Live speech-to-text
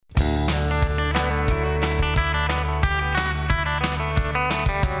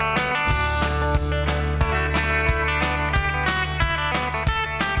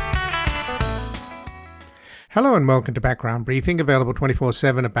Hello and welcome to Background Briefing, available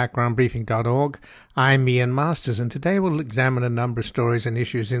 24/7 at backgroundbriefing.org. I'm Ian Masters, and today we'll examine a number of stories and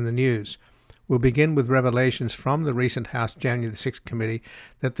issues in the news. We'll begin with revelations from the recent House January the 6th committee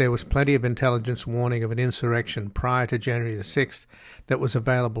that there was plenty of intelligence warning of an insurrection prior to January the 6th that was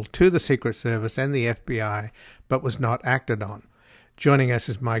available to the Secret Service and the FBI, but was not acted on. Joining us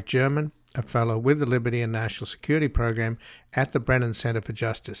is Mike German, a fellow with the Liberty and National Security Program at the Brennan Center for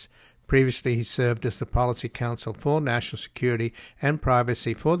Justice. Previously, he served as the Policy Counsel for National Security and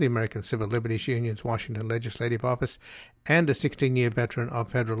Privacy for the American Civil Liberties Union's Washington Legislative Office and a 16-year veteran of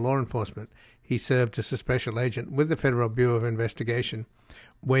federal law enforcement. He served as a special agent with the Federal Bureau of Investigation,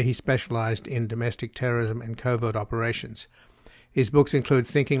 where he specialized in domestic terrorism and covert operations. His books include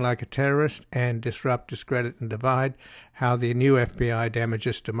Thinking Like a Terrorist and Disrupt, Discredit, and Divide, How the New FBI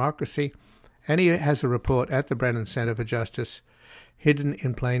Damages Democracy, and he has a report at the Brennan Center for Justice, Hidden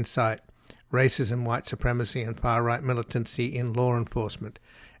in Plain Sight, Racism, White Supremacy, and Far-Right Militancy in Law Enforcement,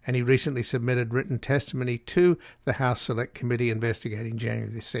 and he recently submitted written testimony to the House Select Committee investigating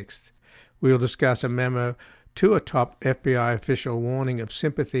January the 6th. We will discuss a memo to a top FBI official warning of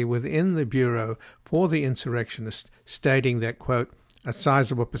sympathy within the Bureau for the insurrectionists, stating that, quote, a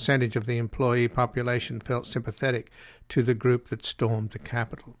sizable percentage of the employee population felt sympathetic to the group that stormed the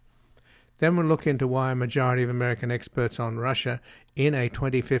Capitol. Then we'll look into why a majority of American experts on Russia in a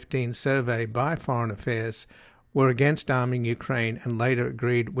 2015 survey by Foreign Affairs were against arming Ukraine and later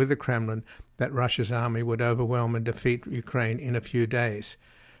agreed with the Kremlin that Russia's army would overwhelm and defeat Ukraine in a few days.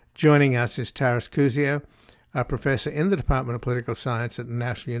 Joining us is Taras Kuzio, a professor in the Department of Political Science at the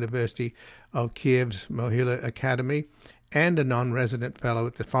National University of Kiev's Mohyla Academy and a non-resident fellow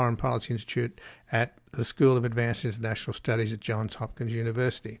at the Foreign Policy Institute at the School of Advanced International Studies at Johns Hopkins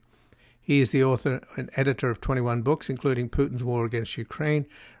University. He is the author and editor of 21 books, including Putin's War Against Ukraine,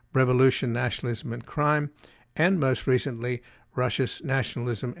 Revolution, Nationalism, and Crime, and most recently, Russia's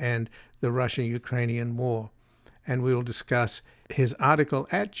Nationalism and the Russian-Ukrainian War. And we will discuss his article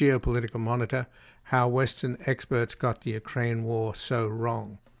at Geopolitical Monitor, How Western Experts Got the Ukraine War So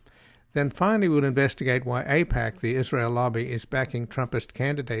Wrong. Then finally, we'll investigate why AIPAC, the Israel lobby, is backing Trumpist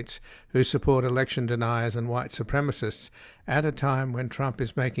candidates who support election deniers and white supremacists at a time when Trump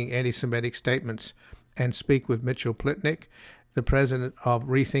is making anti-Semitic statements, and speak with Mitchell Plitnick, the president of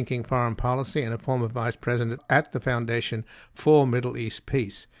Rethinking Foreign Policy and a former vice president at the Foundation for Middle East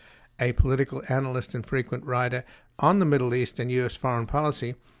Peace. A political analyst and frequent writer on the Middle East and U.S. foreign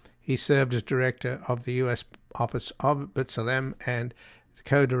policy, he served as director of the U.S. Office of B'Tselem and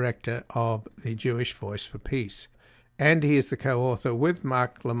co-director of the Jewish Voice for Peace. And he is the co-author with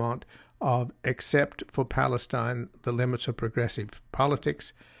Mark Lamont of Except for Palestine, The Limits of Progressive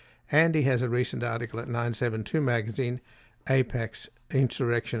Politics, and he has a recent article at 972 magazine, Apex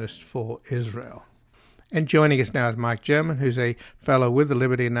Insurrectionist for Israel. And joining us now is Mike German, who's a fellow with the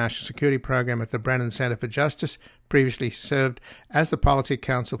Liberty and National Security Program at the Brennan Center for Justice. Previously served as the Policy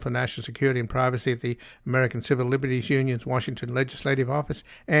Counsel for National Security and Privacy at the American Civil Liberties Union's Washington Legislative Office,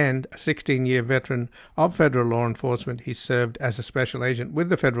 and a 16-year veteran of federal law enforcement. He served as a special agent with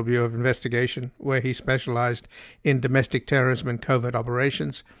the Federal Bureau of Investigation, where he specialized in domestic terrorism and covert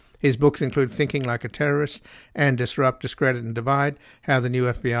operations. His books include Thinking Like a Terrorist and Disrupt, Discredit, and Divide, How the New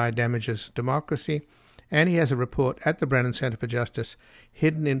FBI Damages Democracy. And he has a report at the Brennan Center for Justice,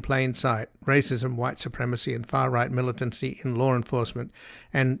 Hidden in Plain Sight, Racism, White Supremacy, and Far-Right Militancy in Law Enforcement.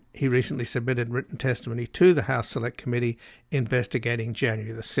 And he recently submitted written testimony to the House Select Committee investigating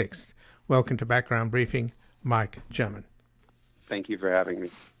January the 6th. Welcome to Background Briefing, Mike German. Thank you for having me.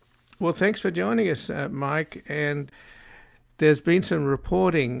 Well, thanks for joining us, Mike. And there's been some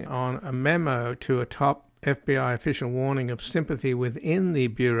reporting on a memo to a top FBI official warning of sympathy within the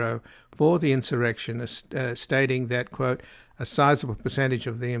Bureau for the insurrectionists, stating that, quote, a sizable percentage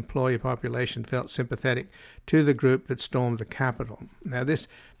of the employee population felt sympathetic to the group that stormed the Capitol. Now, this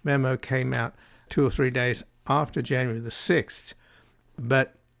memo came out 2 or 3 days after January the 6th,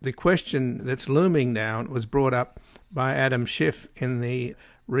 but the question that's looming now was brought up by Adam Schiff in the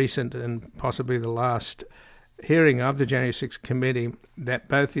recent and possibly the last hearing of the January 6th committee, that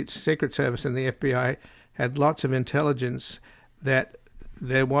both its Secret Service and the FBI had lots of intelligence that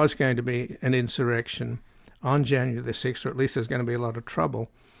there was going to be an insurrection on January the 6th, or at least there's going to be a lot of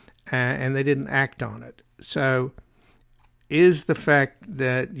trouble, and they didn't act on it. So is the fact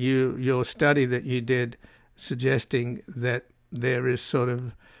that your study that you did suggesting that there is sort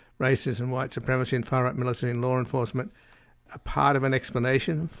of racism, white supremacy, and far-right militancy in law enforcement a part of an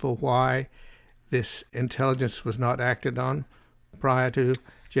explanation for why this intelligence was not acted on prior to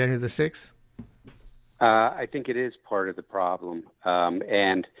January the 6th? I think it is part of the problem.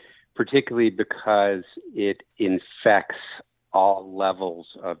 And particularly because it infects all levels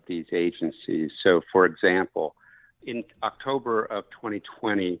of these agencies. So, for example, in October of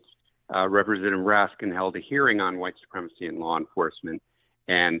 2020, Representative Raskin held a hearing on white supremacy in law enforcement,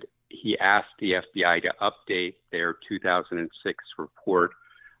 and he asked the FBI to update their 2006 report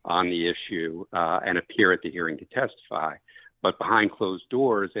on the issue and appear at the hearing to testify. But behind closed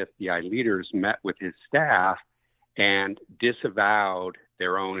doors, FBI leaders met with his staff and disavowed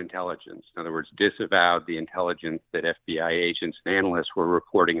their own intelligence. In other words, disavowed the intelligence that FBI agents and analysts were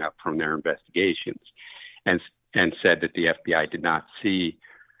reporting up from their investigations, and said that the FBI did not see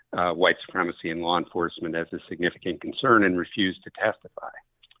white supremacy in law enforcement as a significant concern and refused to testify.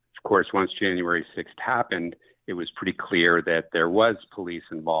 Of course, once January 6th happened, it was pretty clear that there was police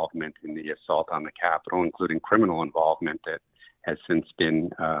involvement in the assault on the Capitol, including criminal involvement that has since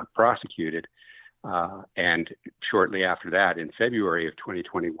been prosecuted. And shortly after that, in February of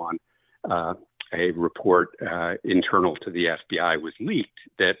 2021, a report internal to the FBI was leaked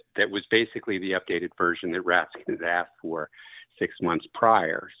that was basically the updated version that Raskin had asked for 6 months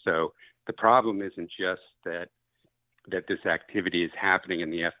prior. So the problem isn't just that this activity is happening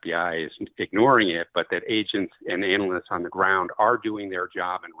and the FBI is ignoring it, but that agents and analysts on the ground are doing their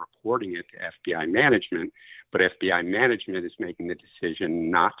job and reporting it to FBI management. But FBI management is making the decision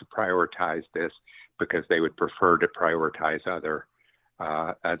not to prioritize this because they would prefer to prioritize other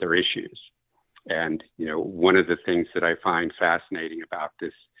issues. And, you know, one of the things that I find fascinating about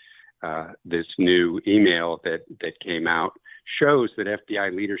this new email that came out shows that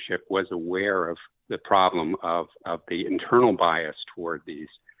FBI leadership was aware of the problem of the internal bias toward these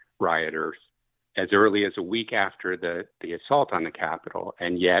rioters as early as a week after the assault on the Capitol,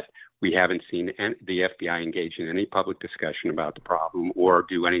 and yet we haven't seen the FBI engage in any public discussion about the problem or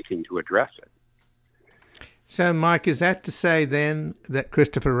do anything to address it. So, Mike, is that to say then that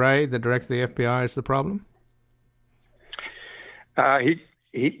Wray, the director of the FBI, is the problem?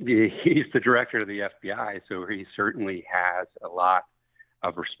 He's the director of the FBI, so he certainly has a lot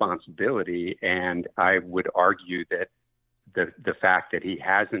of responsibility. And I would argue that the fact that he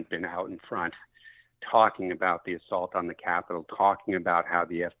hasn't been out in front talking about the assault on the Capitol, talking about how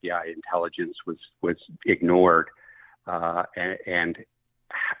the FBI intelligence was ignored, and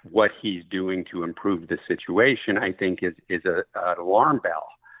what he's doing to improve the situation, I think is an alarm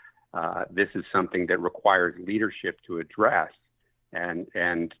bell. This is something that requires leadership to address,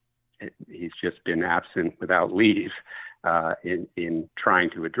 and he's just been absent without leave in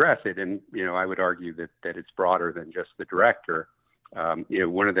trying to address it. And, you know, I would argue that it's broader than just the director. You know,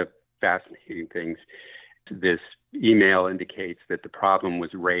 one of the fascinating things, this email indicates that the problem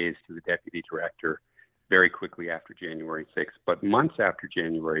was raised to the deputy director very quickly after January 6th. But months after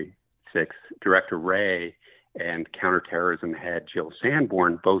January 6th, Director Wray and counterterrorism head Jill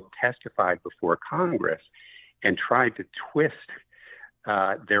Sanborn both testified before Congress and tried to twist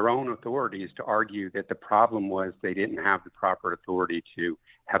their own authorities to argue that the problem was they didn't have the proper authority to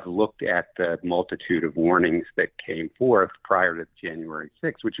have looked at the multitude of warnings that came forth prior to January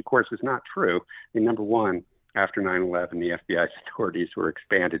 6th, which of course is not true. I mean, number one, after 9/11, the FBI's authorities were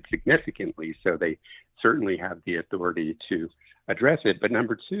expanded significantly, so they certainly have the authority to address it. But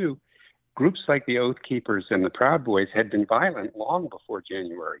number two, groups like the Oath Keepers and the Proud Boys had been violent long before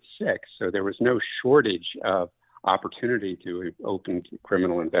January 6th, so there was no shortage of opportunity to open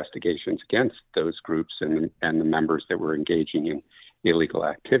criminal investigations against those groups and the members that were engaging in illegal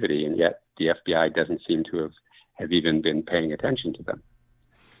activity, and yet the FBI doesn't seem to have even been paying attention to them.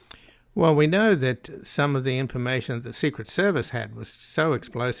 Well, we know that some of the information that the Secret Service had was so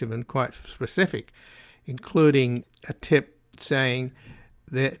explosive and quite specific, including a tip saying,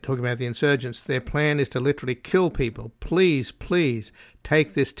 they're talking about the insurgents, their plan is to literally kill people. Please, please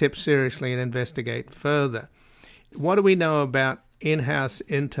take this tip seriously and investigate further. What do we know about in-house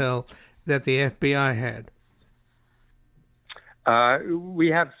intel that the FBI had? We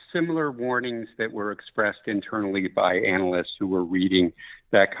have similar warnings that were expressed internally by analysts who were reading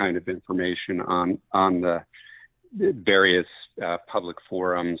that kind of information on the various public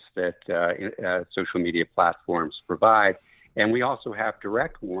forums that social media platforms provide. And we also have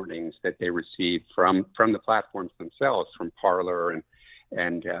direct warnings that they received from the platforms themselves, from Parler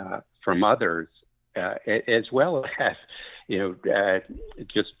and from others, as well as,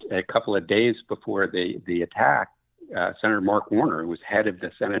 just a couple of days before the attack, Senator Mark Warner, who was head of the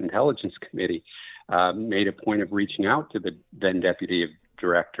Senate Intelligence Committee, made a point of reaching out to the then deputy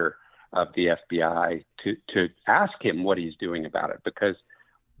director of the FBI to ask him what he's doing about it, because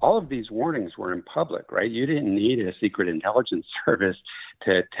all of these warnings were in public, right? You didn't need a secret intelligence service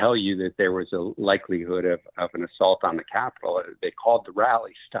to tell you that there was a likelihood of an assault on the Capitol. They called the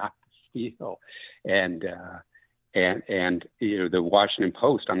rally, stopped Steele, and the Washington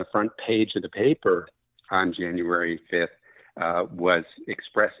Post on the front page of the paper on January 5th was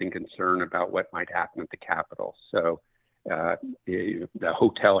expressing concern about what might happen at the Capitol. So the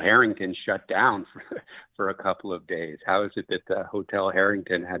Hotel Harrington shut down for a couple of days. How is it that the Hotel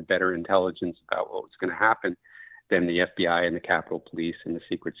Harrington had better intelligence about what was going to happen than the FBI and the Capitol Police and the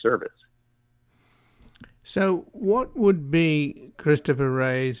Secret Service? So what would be Christopher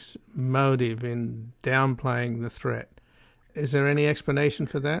Wray's motive in downplaying the threat? Is there any explanation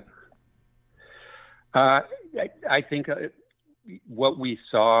for that? I think what we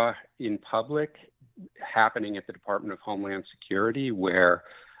saw in public happening at the Department of Homeland Security, where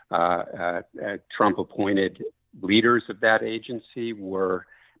Trump-appointed leaders of that agency were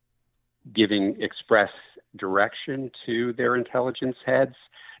giving express direction to their intelligence heads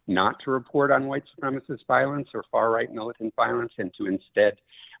not to report on white supremacist violence or far-right militant violence, and to instead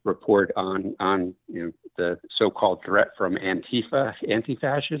report on the so-called threat from Antifa,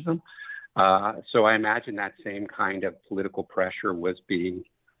 anti-fascism. So I imagine that same kind of political pressure was being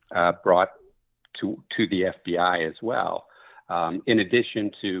brought to the FBI as well, in addition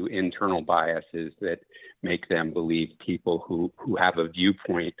to internal biases that make them believe people who have a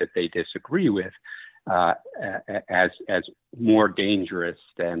viewpoint that they disagree with as more dangerous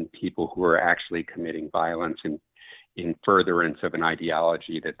than people who are actually committing violence in furtherance of an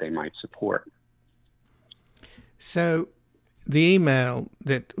ideology that they might support. So the email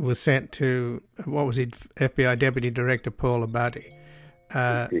that was sent to, FBI Deputy Director Paul Abate,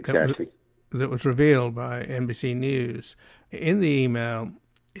 exactly. that was revealed by NBC News. In the email,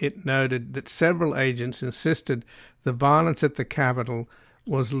 it noted that several agents insisted the violence at the Capitol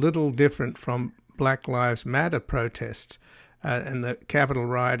was little different from Black Lives Matter protests, and the Capitol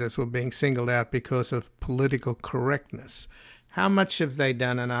rioters were being singled out because of political correctness. How much have they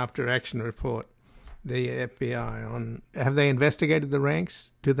done an after-action report, the FBI, on? Have they investigated the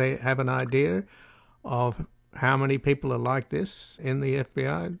ranks? Do they have an idea of how many people are like this in the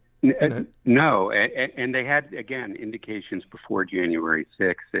FBI? No, and they had, again, indications before January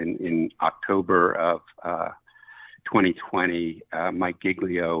 6th. In October of 2020, Mike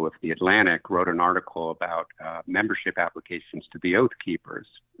Giglio of The Atlantic wrote an article about membership applications to the Oath Keepers,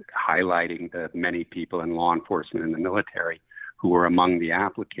 highlighting the many people in law enforcement and the military who were among the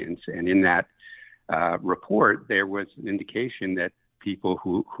applicants. And in that report, there was an indication that people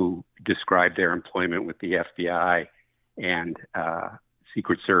who described their employment with the FBI and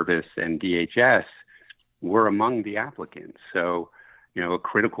Secret Service and DHS were among the applicants. So, a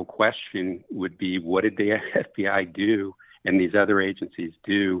critical question would be, what did the FBI do and these other agencies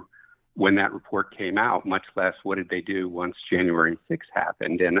do when that report came out, much less what did they do once January 6th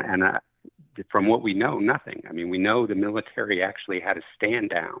happened? And from what we know, nothing. I mean, we know the military actually had to stand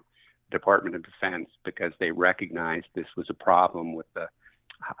down Department of Defense because they recognized this was a problem with the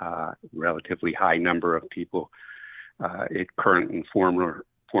relatively high number of people current and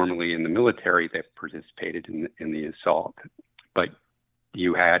formerly in the military that participated in the assault. But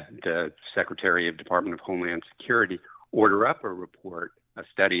you had the Secretary of Department of Homeland Security order up a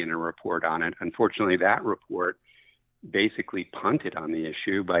study and a report on it. Unfortunately, that report basically punted on the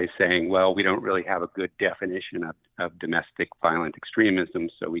issue by saying, well, we don't really have a good definition of domestic violent extremism,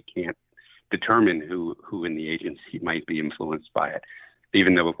 so we can't determine who in the agency might be influenced by it,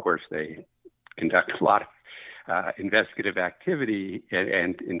 even though, of course, they conduct a lot of investigative activity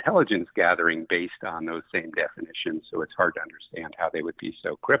and intelligence gathering based on those same definitions. So it's hard to understand how they would be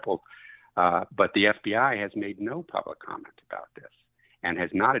so crippled. But the FBI has made no public comment about this and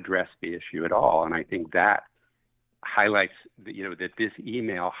has not addressed the issue at all. And I think that highlights, that this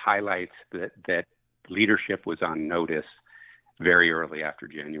email highlights that leadership was on notice very early after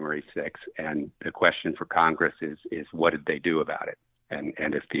January 6th. And the question for Congress is what did they do about it? And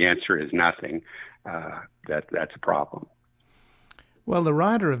if the answer is nothing, that's a problem. Well, the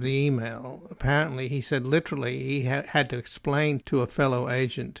writer of the email, apparently, he said literally he had to explain to a fellow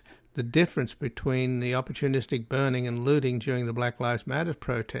agent the difference between the opportunistic burning and looting during the Black Lives Matter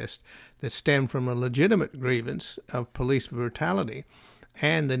protest that stemmed from a legitimate grievance of police brutality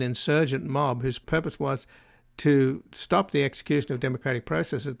and an insurgent mob whose purpose was to stop the execution of democratic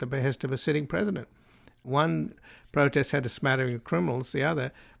process at the behest of a sitting president. One protest had a smattering of criminals. The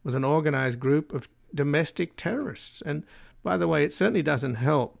other was an organized group of domestic terrorists. And by the way, it certainly doesn't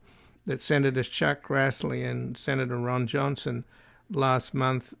help that Senators Chuck Grassley and Senator Ron Johnson last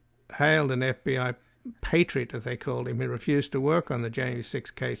month hailed an FBI patriot, as they called him, who refused to work on the January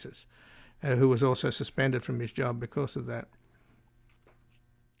 6 cases, who was also suspended from his job because of that.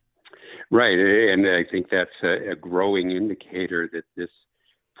 Right, and I think that's a growing indicator that this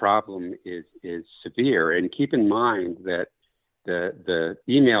problem is severe. And keep in mind that the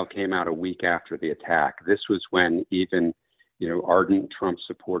email came out a week after the attack. This was when even ardent Trump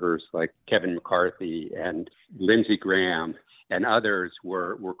supporters like Kevin McCarthy and Lindsey Graham and others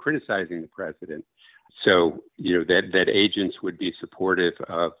were criticizing the president. So, that agents would be supportive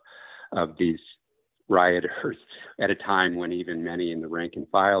of these rioters at a time when even many in the rank and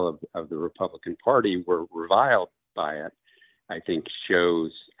file of the Republican Party were reviled by it, I think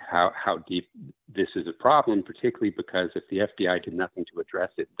shows how deep this is a problem, particularly because if the FBI did nothing to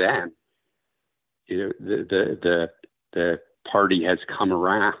address it then, the party has come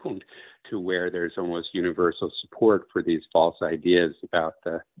around to where there's almost universal support for these false ideas about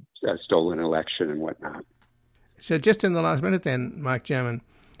the stolen election and whatnot. So just in the last minute then, Mike German,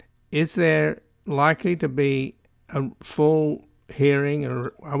 is there likely to be a full hearing,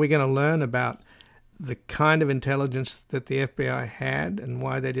 or are we going to learn about the kind of intelligence that the FBI had and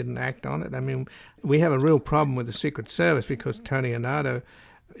why they didn't act on it? I mean, we have a real problem with the Secret Service because Tony Arnado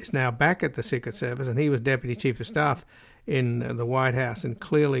is now back at the Secret Service, and he was Deputy Chief of Staff in the White House and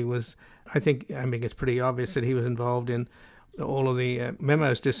clearly was, I mean, it's pretty obvious that he was involved in all of the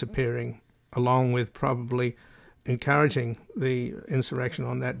memos disappearing, along with probably encouraging the insurrection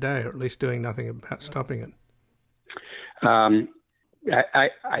on that day, or at least doing nothing about stopping it. I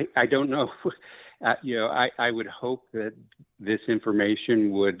don't know. I would hope that this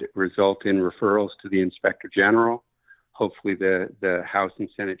information would result in referrals to the Inspector General. Hopefully the House and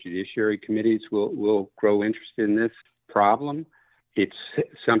Senate Judiciary Committees will grow interested in this problem. It's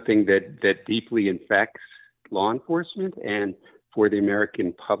something that deeply infects law enforcement, and for the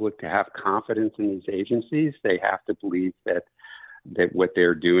American public to have confidence in these agencies, they have to believe that what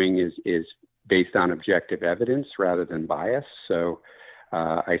they're doing is based on objective evidence rather than bias. So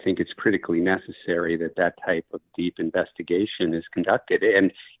I think it's critically necessary that type of deep investigation is conducted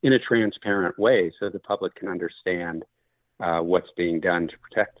and in a transparent way so the public can understand what's being done to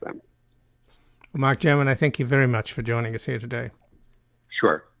protect them. Well, Mark German, I thank you very much for joining us here today.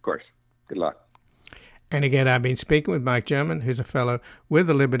 Sure, of course. Good luck. And again, I've been speaking with Mike German, who's a fellow with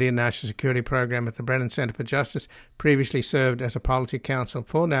the Liberty and National Security Program at the Brennan Center for Justice, previously served as a policy counsel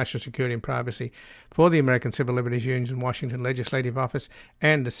for national security and privacy for the American Civil Liberties Union Washington Legislative Office,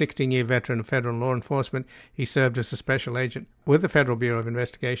 and a 16-year veteran of federal law enforcement. He served as a special agent with the Federal Bureau of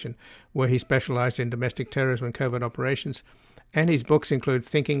Investigation, where he specialized in domestic terrorism and covert operations. And his books include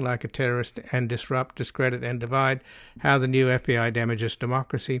Thinking Like a Terrorist and Disrupt, Discredit, and Divide, How the New FBI Damages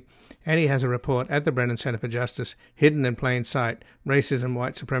Democracy. And he has a report at the Brennan Center for Justice, Hidden in Plain Sight, Racism,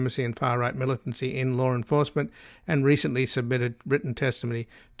 White Supremacy, and Far-Right Militancy in Law Enforcement, and recently submitted written testimony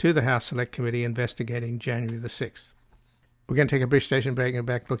to the House Select Committee investigating January the 6th. We're going to take a brief station break and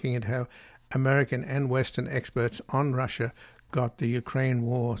back looking at how American and Western experts on Russia got the Ukraine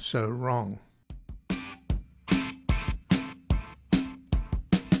war so wrong.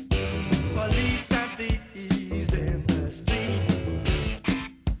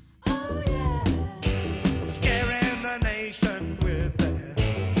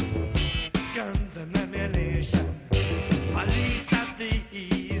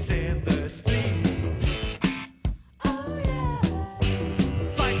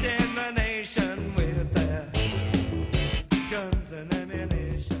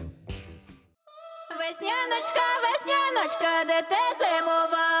 Весняночка, де ти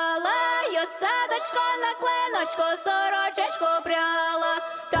зимувала, й осадочко на клиночку, сорочечку пряла.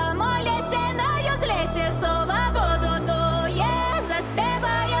 Там у лісі на юзлісі сова воду дує,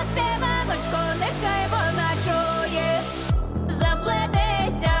 заспіває співаночку, нехай вона чує.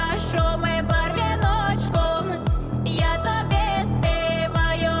 Заплетися, шуми барвіночком, я тобі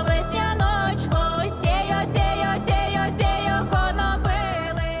співаю весняночку, сію, сію, сію, сію,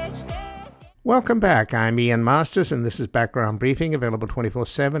 конопилички. Welcome back. I'm Ian Masters, and this is Background Briefing, available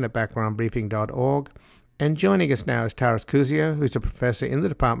 24/7 at backgroundbriefing.org. And joining us now is Taras Kuzio, who's a professor in the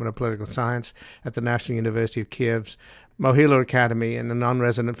Department of Political Science at the National University of Kiev's Mohyla Academy and a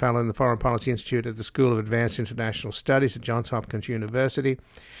non-resident fellow in the Foreign Policy Institute at the School of Advanced International Studies at Johns Hopkins University.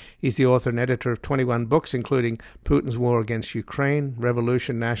 He's the author and editor of 21 books, including Putin's War Against Ukraine,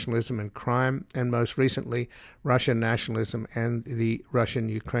 Revolution, Nationalism, and Crime, and most recently, Russian Nationalism and the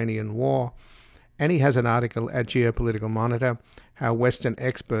Russian-Ukrainian War. And he has an article at Geopolitical Monitor, How Western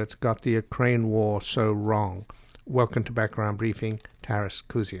Experts Got the Ukraine War So Wrong. Welcome to Background Briefing, Taras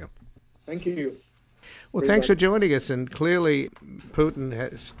Kuzio. Thank you. Well, thanks for joining us. And clearly, Putin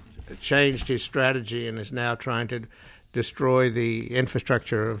has changed his strategy and is now trying to destroy the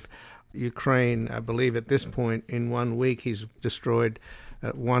infrastructure of Ukraine. I believe at this point, in 1 week, he's destroyed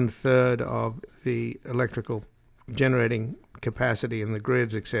 1/3 of the electrical generating capacity in the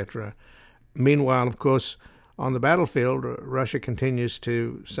grids, etc. Meanwhile, of course, on the battlefield, Russia continues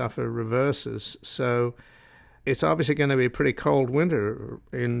to suffer reverses. So it's obviously going to be a pretty cold winter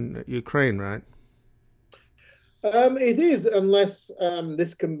in Ukraine, right? It is, unless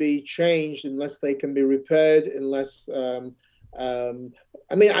this can be changed, unless they can be repaired, unless I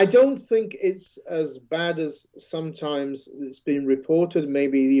mean, I don't think it's as bad as sometimes it's been reported.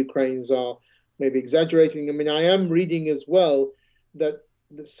 Maybe the Ukrainians are maybe exaggerating. I mean, I am reading as well that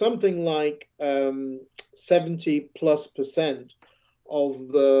something like 70+% of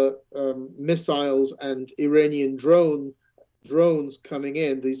the missiles and Iranian drones coming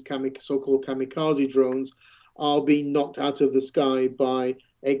in, these so-called kamikaze drones, are being knocked out of the sky by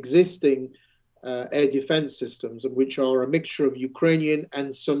existing air defense systems, which are a mixture of Ukrainian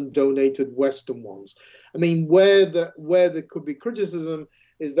and some donated Western ones. I mean, where there could be criticism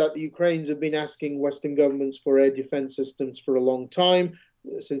is that the Ukrainians have been asking Western governments for air defense systems for a long time,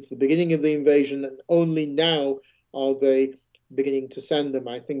 since the beginning of the invasion, and only now are they beginning to send them.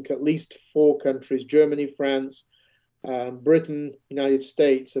 I think at least 4 countries, Germany, France, Britain, United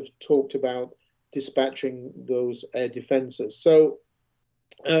States, have talked about dispatching those air defenses. So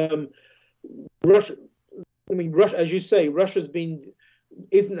Russia, as you say,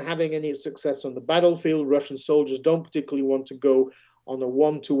 isn't having any success on the battlefield. Russian soldiers don't particularly want to go on a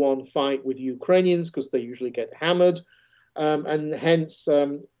one-to-one fight with Ukrainians because they usually get hammered. And hence,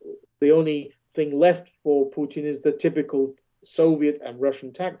 the only thing left for Putin is the typical Soviet and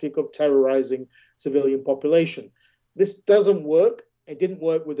Russian tactic of terrorizing civilian population. This doesn't work. It didn't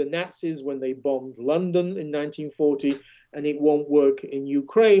work with the Nazis when they bombed London in 1940, and it won't work in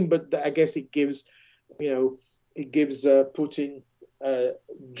Ukraine. But I guess it gives Putin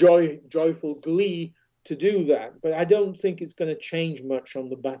joyful glee to do that. But I don't think it's going to change much on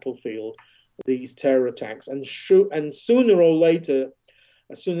the battlefield, these terror attacks. And sooner or later,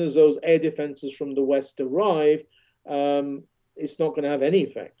 as soon as those air defenses from the West arrive, it's not going to have any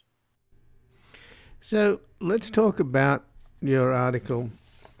effect. So let's talk about your article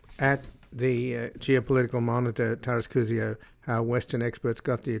at the Geopolitical Monitor, Taras Kuzio, how Western experts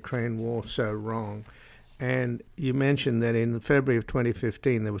got the Ukraine war so wrong. And you mentioned that in February of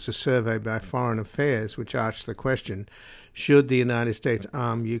 2015, there was a survey by Foreign Affairs which asked the question, should the United States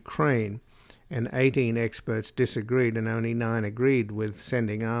arm Ukraine? And 18 experts disagreed, and only 9 agreed with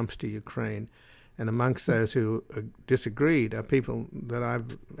sending arms to Ukraine. And amongst those who disagreed are people that a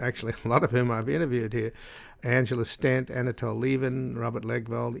lot of whom I've interviewed here: Angela Stent, Anatol Lieven, Robert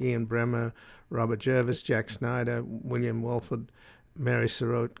Legvold, Ian Bremmer, Robert Jervis, Jack Snyder, William Walford, Mary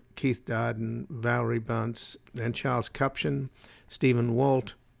Surratt, Keith Darden, Valerie Bunce, and Charles Kupchan, Stephen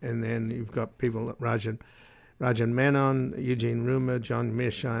Walt, and then you've got people like Rajan Menon, Eugene Rumer, John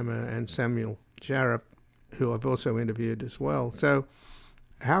Mearsheimer, and Samuel Jarrett, who I've also interviewed as well. So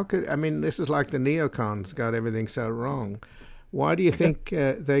this is like the neocons got everything so wrong. Why do you think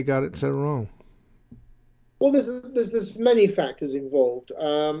they got it so wrong? Well, there's many factors involved.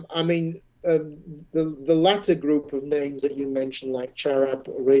 The latter group of names that you mentioned, like Charap,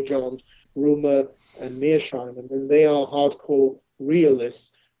 Rajan, Rumer, and Mearsheimer, and they are hardcore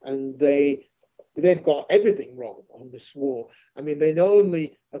realists, and they've got everything wrong on this war. I mean, they not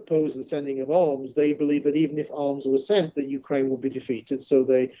only oppose the sending of arms, they believe that even if arms were sent, that Ukraine would be defeated. So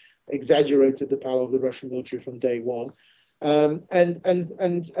they exaggerated the power of the Russian military from day one. And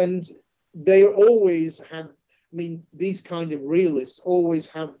they always have, these kind of realists always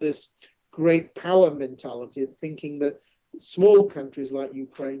have this great power mentality of thinking that small countries like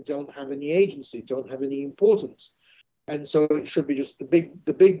Ukraine don't have any agency, don't have any importance. And so it should be just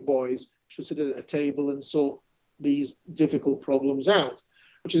the big boys should sit at a table and sort these difficult problems out,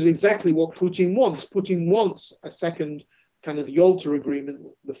 which is exactly what Putin wants. Putin wants a second kind of Yalta agreement,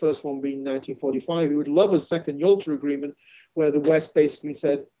 the first one being 1945. He would love a second Yalta agreement where the West basically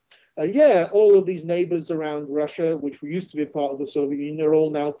said, all of these neighbors around Russia, which used to be part of the Soviet Union, are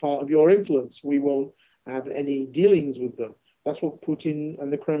all now part of your influence. We won't have any dealings with them. That's what Putin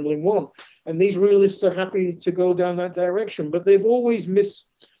and the Kremlin want. And these realists are happy to go down that direction, but they've always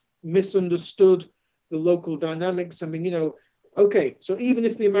misunderstood the local dynamics. Okay, so even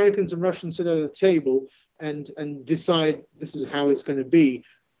if the Americans and Russians sit at a table and decide this is how it's going to be,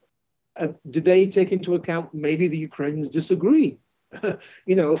 do they take into account maybe the Ukrainians disagree? In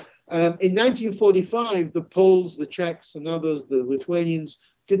 1945, the Poles, the Czechs, and others, the Lithuanians,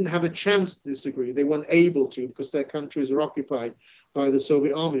 didn't have a chance to disagree. They weren't able to because their countries are occupied by the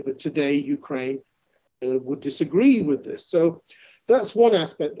Soviet army. But today, Ukraine would disagree with this. So that's one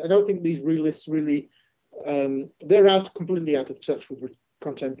aspect. I don't think these realists really, they're completely out of touch with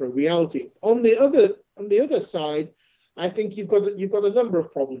contemporary reality. On the other side, I think you've got a number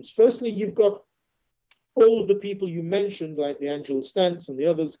of problems. Firstly, you've got all of the people you mentioned, like the Angela Stents and the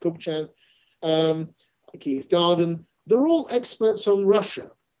others, Kupchan, Keith Darden. They're all experts on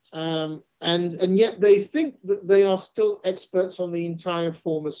Russia, and yet they think that they are still experts on the entire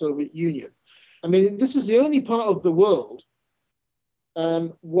former Soviet Union. I mean, this is the only part of the world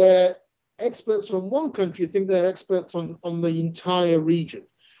where experts on one country think they're experts on the entire region.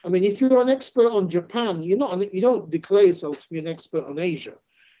 I mean, if you're an expert on Japan, you don't declare yourself to be an expert on Asia.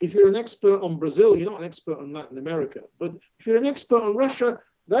 If you're an expert on Brazil, you're not an expert on Latin America. But if you're an expert on Russia,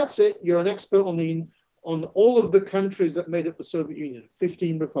 that's it. You're an expert on all of the countries that made up the Soviet Union,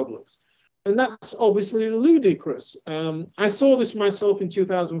 15 republics. And that's obviously ludicrous. I saw this myself in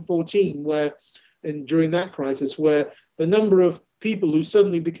 2014, during that crisis, where the number of people who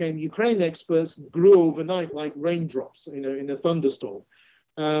suddenly became Ukraine experts grew overnight like raindrops, in a thunderstorm.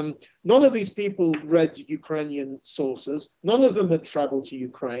 None of these people read Ukrainian sources. None of them had traveled to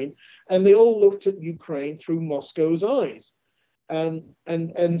Ukraine, and they all looked at Ukraine through Moscow's eyes.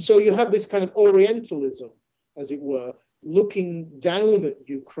 And so you have this kind of Orientalism, as it were, looking down at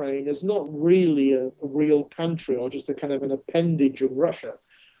Ukraine as not really a real country or just a kind of an appendage of Russia.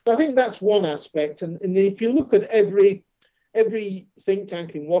 I think that's one aspect. And if you look at every think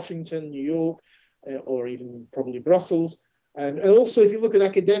tank in Washington, New York, or even probably Brussels, and also if you look at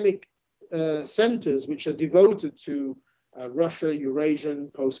academic centers which are devoted to Russia, Eurasian,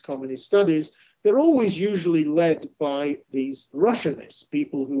 post-communist studies, they're always usually led by these Russianists,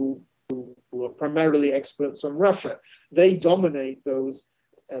 people who are primarily experts on Russia. They dominate those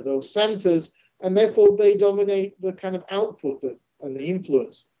centers, and therefore they dominate the kind of output and the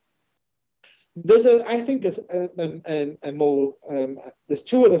influence. There's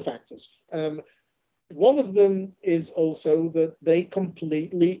two other factors. One of them is also that they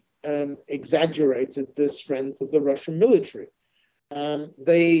completely exaggerated the strength of the Russian military.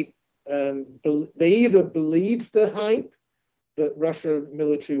 They either believed the hype that Russian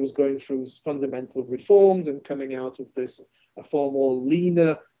military was going through fundamental reforms and coming out of this a far more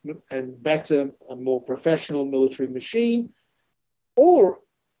leaner and better and more professional military machine, or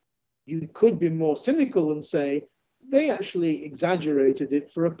you could be more cynical and say they actually exaggerated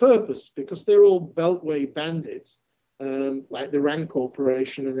it for a purpose, because they're all beltway bandits, like the RAND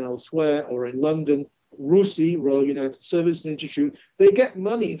Corporation and elsewhere, or in London, RUSI, Royal United Services Institute. They get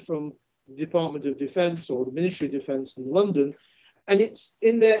money from the Department of Defense or the Ministry of Defense in London, and it's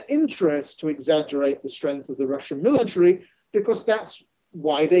in their interest to exaggerate the strength of the Russian military, because that's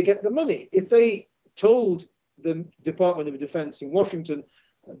why they get the money. If they told the Department of Defense in Washington,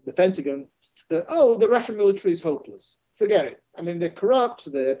 the Pentagon, that, oh, the Russian military is hopeless, forget it. I mean, they're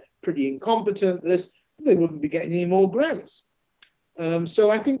corrupt, they're pretty incompetent, they wouldn't be getting any more grants.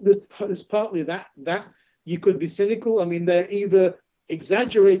 So I think there's partly that you could be cynical. I mean, they're either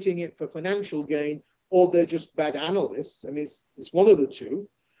exaggerating it for financial gain, or they're just bad analysts. I mean, it's one of the two.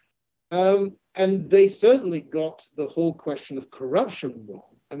 And they certainly got the whole question of corruption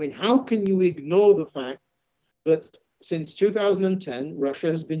wrong. I mean, how can you ignore the fact that since 2010, Russia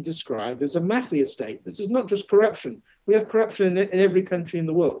has been described as a mafia state? This is not just corruption. We have corruption in every country in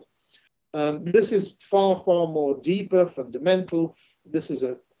the world. This is far, far more deeper, fundamental. This is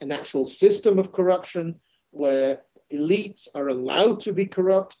an actual system of corruption where elites are allowed to be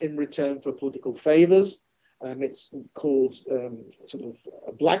corrupt in return for political favors. It's called sort of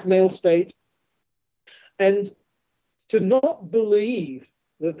a blackmail state. And to not believe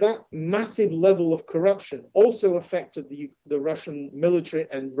that massive level of corruption also affected the Russian military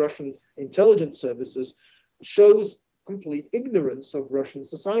and Russian intelligence services shows complete ignorance of Russian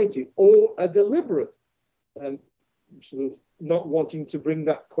society, or a deliberate sort of not wanting to bring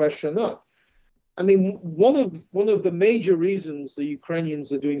that question up. I mean, one of the major reasons the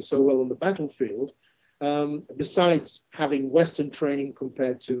Ukrainians are doing so well on the battlefield, besides having Western training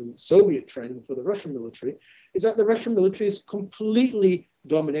compared to Soviet training for the Russian military, is that the Russian military is completely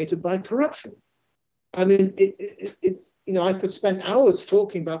dominated by corruption. I mean, it's I could spend hours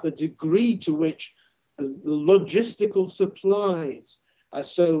talking about the degree to which the logistical supplies are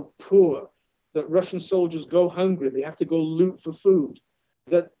so poor that Russian soldiers go hungry, they have to go loot for food,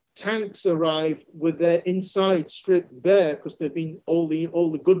 that tanks arrive with their inside stripped bare because they've been all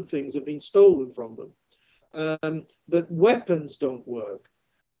the good things have been stolen from them, that weapons don't work,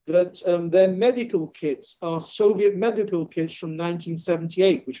 that their medical kits are Soviet medical kits from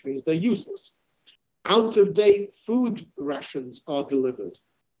 1978, which means they're useless. Out-of-date food rations are delivered.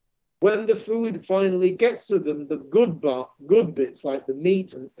 When the food finally gets to them, the good bits like the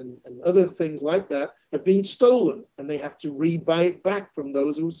meat and other things like that have been stolen, and they have to re-buy it back from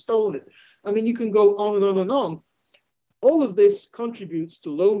those who have stolen it. I mean, you can go on and on and on. all of this contributes to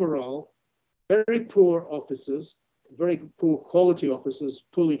low morale, very poor officers, very poor quality officers,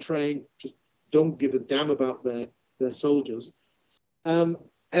 poorly trained, just don't give a damn about their soldiers. And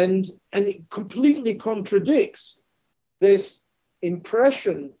it completely contradicts this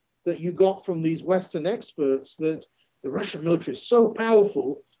impression that you got from these Western experts that the Russian military is so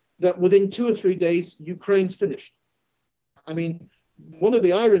powerful that within 2 or 3 days, Ukraine's finished. I mean, one of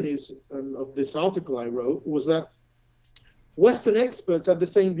the ironies of this article I wrote was that Western experts had the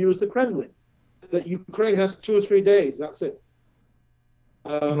same view as the Kremlin, that Ukraine has 2 or 3 days, that's it.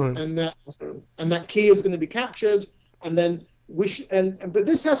 Right. and that Kyiv is going to be captured, and then but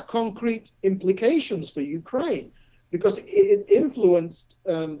this has concrete implications for Ukraine, because it influenced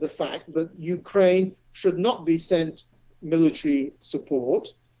the fact that Ukraine should not be sent military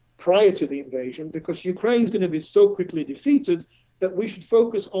support prior to the invasion, because Ukraine's going to be so quickly defeated that we should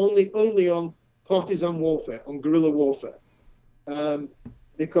focus only on partisan warfare, on guerrilla warfare,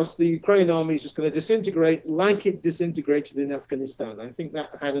 because the Ukrainian army is just going to disintegrate like it disintegrated in Afghanistan. I think that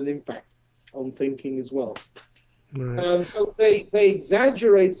had an impact on thinking as well. Right. So they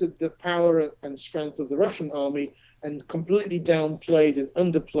exaggerated the power and strength of the Russian army and completely downplayed and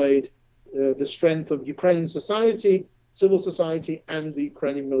underplayed the strength of Ukrainian society, civil society, and the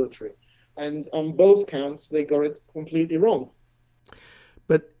Ukrainian military. And on both counts, they got it completely wrong.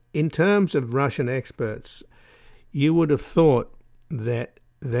 But in terms of Russian experts, you would have thought that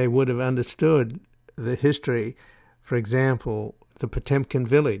they would have understood the history, for example, the Potemkin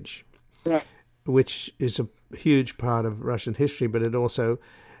village, right, which is a huge part of Russian history, but it also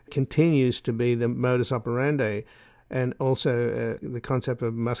continues to be the modus operandi, and also the concept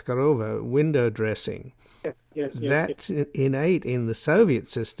of Maskarova, window dressing. Yes, That's innate in the Soviet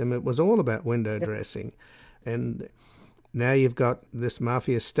system. It was all about window dressing. And now you've got this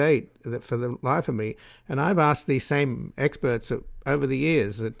mafia state that, for the life of me, and I've asked these same experts over the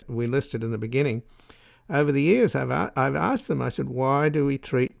years that we listed in the beginning, over the years I've asked them, I said, why do we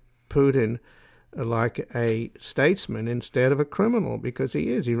treat Putin like a statesman instead of a criminal? Because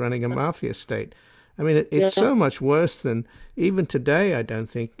he's running a mafia state. I mean, it's so much worse than, even today, I don't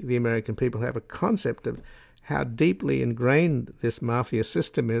think the American people have a concept of how deeply ingrained this mafia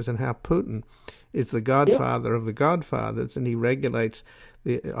system is, and how Putin is the godfather of the godfathers, and he regulates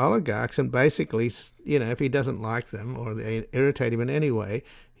the oligarchs, and basically, if he doesn't like them or they irritate him in any way,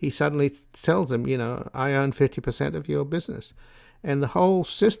 he suddenly tells them, I own 50% of your business. And the whole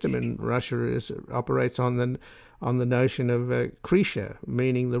system in Russia operates on the notion of krisha,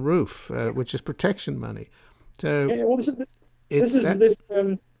 meaning the roof, which is protection money. So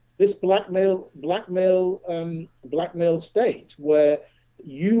this blackmail state where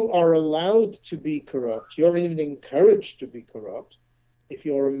you are allowed to be corrupt. You're even encouraged to be corrupt if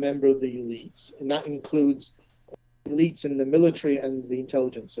you're a member of the elites, and that includes elites in the military and the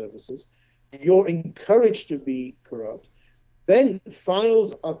intelligence services. You're encouraged to be corrupt. Then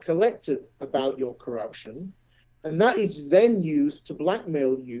files are collected about your corruption, and that is then used to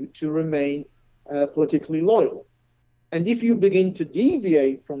blackmail you to remain politically loyal. And if you begin to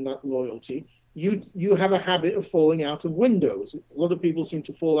deviate from that loyalty, you have a habit of falling out of windows. A lot of people seem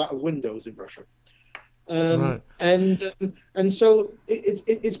to fall out of windows in Russia. Right. And so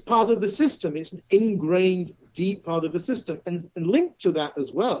it's part of the system. It's an ingrained, deep part of the system. And linked to that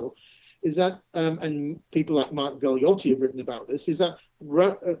as well is that, and people like Mark Galeotti have written about this, is that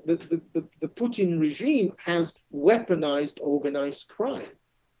the Putin regime has weaponized organized crime.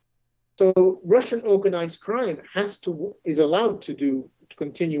 So Russian organized crime is allowed to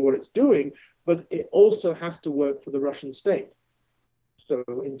continue what it's doing, but it also has to work for the Russian state. So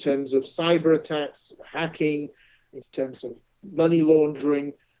in terms of cyber attacks, hacking, in terms of money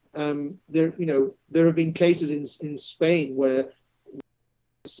laundering, there have been cases in Spain where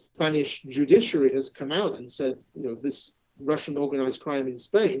the Spanish judiciary has come out and said, this Russian organized crime in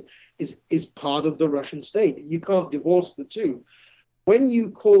Spain is part of the Russian state. You can't divorce the two. When you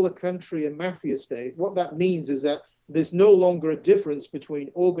call a country a mafia state, what that means is that there's no longer a difference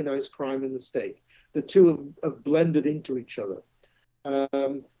between organized crime and the state. The two have blended into each other.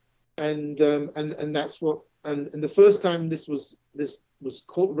 And that's what. And the first time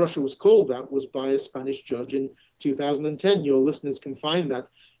Russia was called that was by a Spanish judge in 2010. Your listeners can find that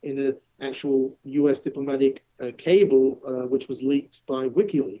in an actual U.S. diplomatic cable, which was leaked by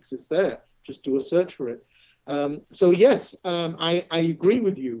WikiLeaks. It's there. Just do a search for it. So yes, I agree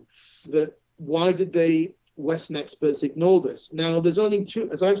with you that why did Western experts ignore this? Now, there's only two,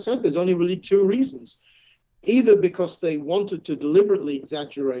 as I've said, there's only really two reasons. Either because they wanted to deliberately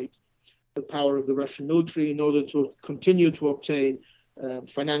exaggerate the power of the Russian military in order to continue to obtain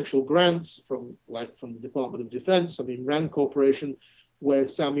financial grants from the Department of Defense. I mean, RAND Corporation, where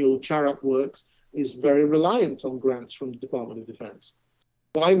Samuel Charap works, is very reliant on grants from the Department of Defense.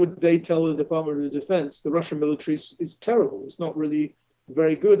 Why would they tell the Department of Defense the Russian military is terrible? It's not really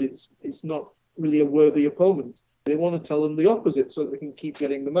very good. It's not really a worthy opponent. They want to tell them the opposite so they can keep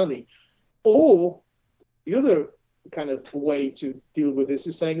getting the money. Or the other kind of way to deal with this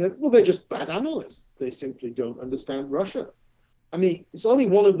is saying that, well, they're just bad analysts. They simply don't understand Russia. I mean, it's only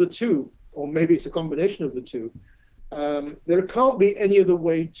one of the two, or maybe it's a combination of the two. There can't be any other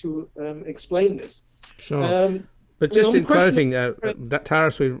way to explain this. Sure. But just in closing,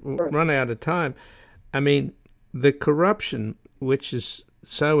 Taras, we've run out of time. I mean, the corruption, which is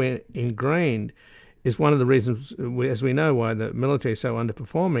so ingrained, is one of the reasons, as we know, why the military is so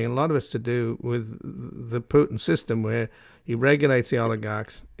underperforming. And a lot of it's to do with the Putin system, where he regulates the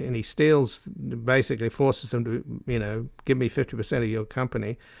oligarchs and he basically forces them to, give me 50% of your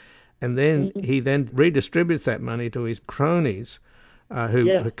company. And then he then redistributes that money to his cronies, who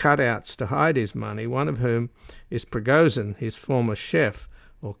are cutouts to hide his money, one of whom is Prigozhin, his former chef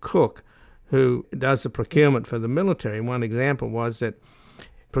or cook, who does the procurement for the military. And one example was that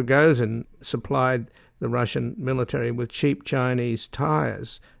Prigozhin supplied the Russian military with cheap Chinese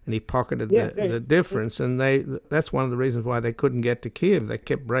tires, and he pocketed the difference. And that's one of the reasons why they couldn't get to Kiev. They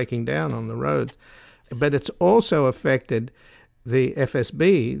kept breaking down on the roads. But it's also affected the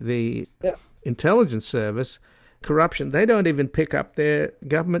FSB, the intelligence service, corruption. They don't even pick up their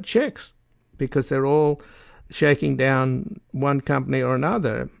government checks because they're all shaking down one company or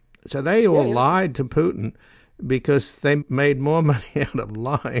another. So they all lied to Putin because they made more money out of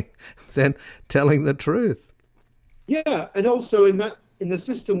lying than telling the truth. Yeah, and also in the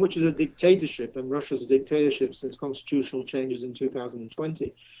system, which is a dictatorship, and Russia's a dictatorship since constitutional changes in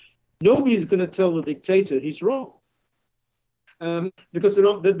 2020, nobody's going to tell the dictator he's wrong, because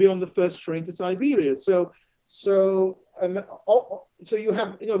they'd be on the first train to Siberia. So you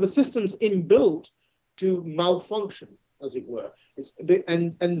have the system's inbuilt to malfunction, as it were.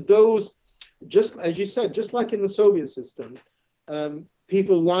 And those, just as you said, just like in the Soviet system,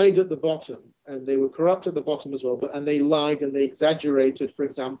 people lied at the bottom, and they were corrupt at the bottom as well. And they lied and they exaggerated, for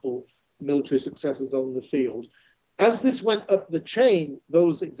example, military successes on the field. As this went up the chain,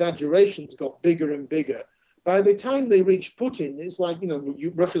 those exaggerations got bigger and bigger. By the time they reached Putin, it's like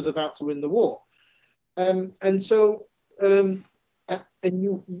Russia's about to win the war, and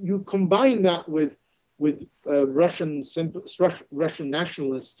you combine that with Russian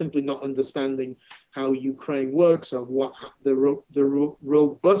nationalists simply not understanding how Ukraine works, or what the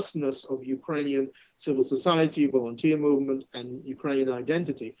robustness of Ukrainian civil society, volunteer movement, and Ukrainian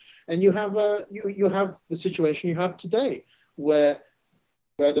identity, and you have the situation you have today, where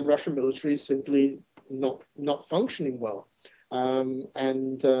the Russian military is simply not functioning well,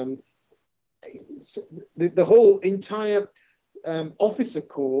 the whole entire officer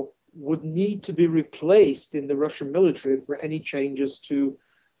corps would need to be replaced in the Russian military for any changes to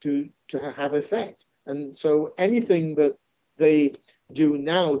have effect. And so anything that they do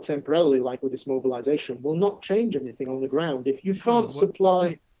now temporarily, like with this mobilization, will not change anything on the ground. If you can't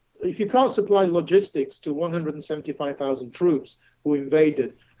supply logistics to 175,000 troops who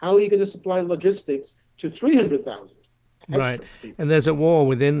invaded, how are you going to supply logistics to 300,000? Right. And there's a war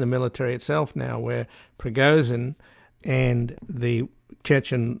within the military itself now, where Prigozhin and the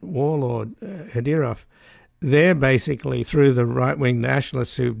Chechen warlord Kadyrov, they're basically, through the right-wing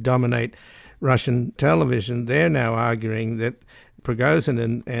nationalists who dominate Russian television, they're now arguing that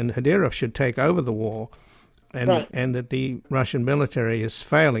Prigozhin and Kadyrov should take over the war, and that the Russian military is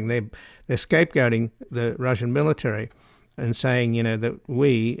failing. They're scapegoating the Russian military and saying, that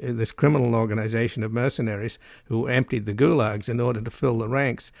this criminal organization of mercenaries who emptied the gulags in order to fill the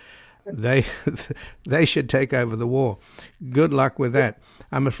ranks, they should take over the war. Good luck with that.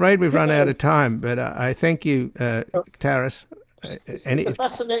 I'm afraid we've run out of time, but I thank you, Taras. It's a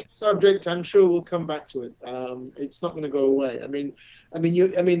fascinating subject. I'm sure we'll come back to it. It's not going to go away. I mean,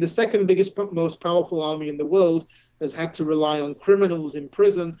 the second biggest, most powerful army in the world has had to rely on criminals in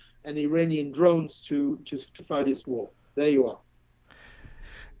prison and Iranian drones to fight its war. There you are.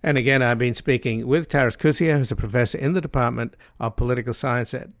 And again, I've been speaking with Taras Kuzia, who's a professor in the Department of Political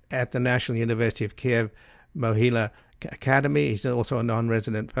Science at the National University of Kiev Mohyla Academy. He's also a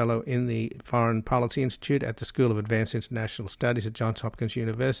non-resident fellow in the Foreign Policy Institute at the School of Advanced International Studies at Johns Hopkins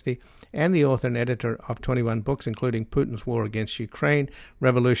University, and the author and editor of 21 books, including Putin's War Against Ukraine,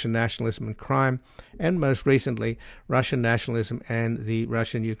 Revolution, Nationalism, and Crime, and most recently, Russian Nationalism and the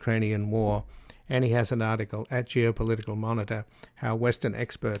Russian-Ukrainian War. And he has an article at Geopolitical Monitor, How Western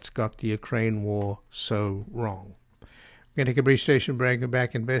Experts Got the Ukraine War So Wrong. We're going to take a brief station break and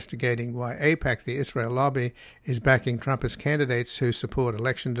back investigating why AIPAC, the Israel lobby, is backing Trumpist candidates who support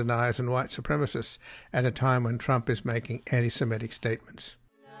election deniers and white supremacists at a time when Trump is making anti-Semitic statements.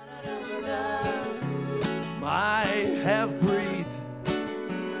 My half-breed,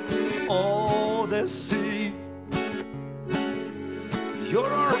 Odyssey, your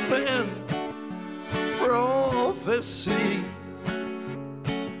orphan prophecy,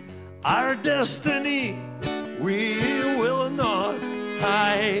 our destiny, we will not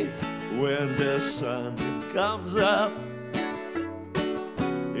hide. When the sun comes up,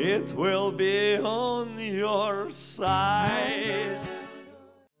 it will be on your side.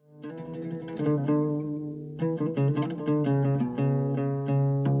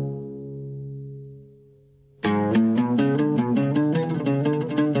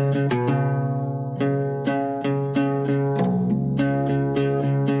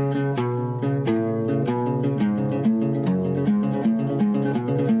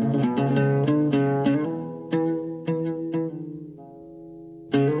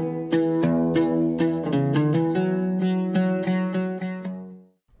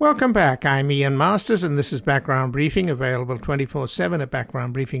 Welcome back. I'm Ian Masters, and this is Background Briefing, available 24/7 at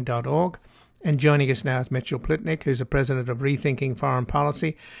backgroundbriefing.org. And joining us now is Mitchell Plitnick, who's the president of Rethinking Foreign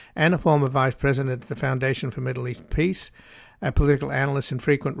Policy and a former vice president of the Foundation for Middle East Peace, a political analyst and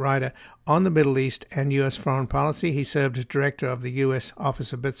frequent writer on the Middle East and U.S. foreign policy. He served as director of the U.S.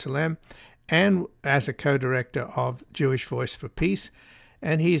 Office of B'Tselem and as a co-director of Jewish Voice for Peace.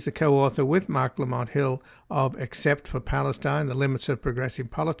 And he's the co-author with Mark Lamont Hill of Except for Palestine, The Limits of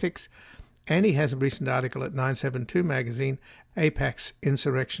Progressive Politics. And he has a recent article at 972 magazine, AIPAC's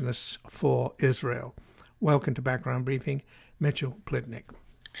Insurrectionists for Israel. Welcome to Background Briefing, Mitchell Plitnick.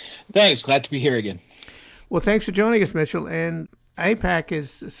 Thanks. Glad to be here again. Well, thanks for joining us, Mitchell. And AIPAC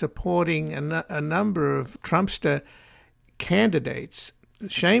is supporting a number of Trumpster candidates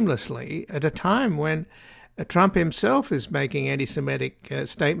shamelessly at a time when Trump himself is making anti-Semitic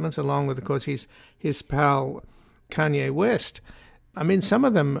statements, along with, of course, his pal Kanye West. I mean, some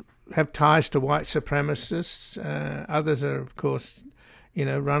of them have ties to white supremacists. Others are, of course,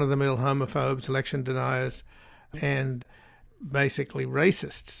 run-of-the-mill homophobes, election deniers, and basically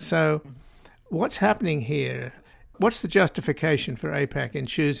racists. So what's happening here? What's the justification for AIPAC in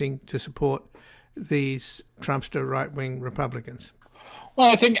choosing to support these Trumpster right-wing Republicans? Well,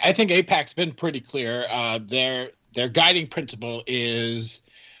 I think AIPAC's been pretty clear. Their guiding principle is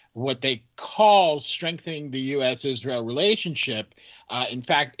what they call strengthening the U.S.-Israel relationship. In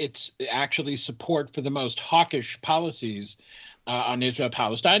fact, it's actually support for the most hawkish policies on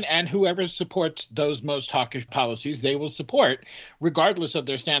Israel-Palestine, and whoever supports those most hawkish policies, they will support, regardless of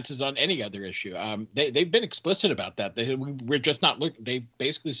their stances on any other issue. They've been explicit about that. We're just not they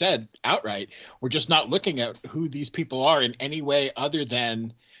basically said outright, we're just not looking at who these people are in any way other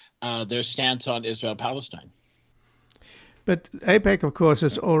than their stance on Israel-Palestine. But AIPAC, of course,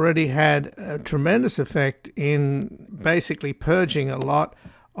 has already had a tremendous effect in basically purging a lot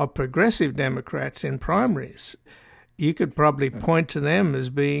of progressive Democrats in primaries. You could probably point to them as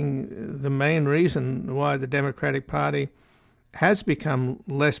being the main reason why the Democratic Party has become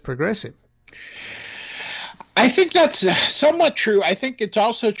less progressive. I think that's somewhat true. I think it's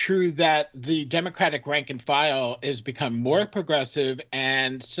also true that the Democratic rank and file has become more progressive,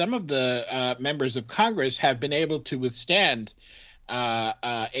 and some of the members of Congress have been able to withstand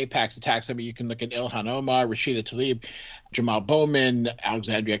AIPAC's attacks. I mean, you can look at Ilhan Omar, Rashida Tlaib, Jamal Bowman,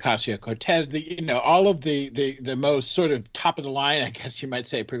 Alexandria Ocasio-Cortez, all of the most sort of top of the line, I guess you might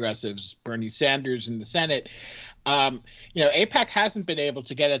say, progressives, Bernie Sanders in the Senate. AIPAC hasn't been able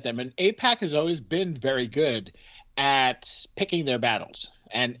to get at them, and AIPAC has always been very good at picking their battles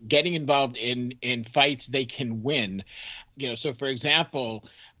and getting involved in fights they can win. So for example,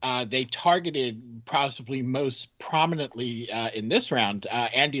 they targeted possibly most prominently in this round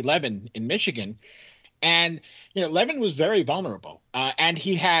Andy Levin in Michigan. And, Levin was very vulnerable, and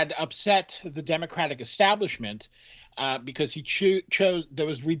he had upset the Democratic establishment because he chose there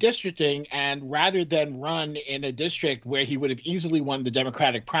was redistricting, and rather than run in a district where he would have easily won the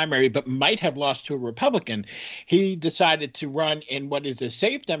Democratic primary but might have lost to a Republican, he decided to run in what is a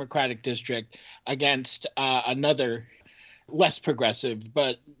safe Democratic district against another less progressive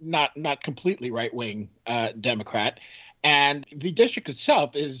but not completely right-wing Democrat. And the district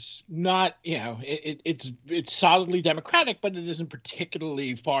itself is not, it's solidly Democratic, but it isn't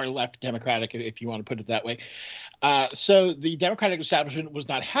particularly far left Democratic, if you want to put it that way. So the Democratic establishment was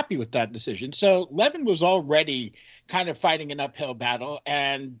not happy with that decision. So Levin was already kind of fighting an uphill battle,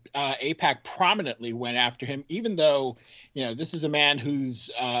 and AIPAC prominently went after him, even though, this is a man who's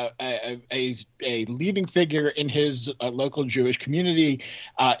a leading figure in his local Jewish community,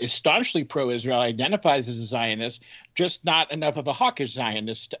 is staunchly pro-Israel, identifies as a Zionist, just not enough of a hawkish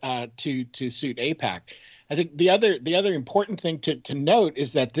Zionist to suit AIPAC. I think the other important thing to note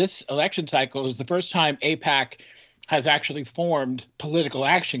is that this election cycle is the first time AIPAC has actually formed political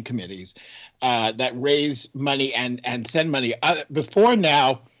action committees that raise money and send money. Before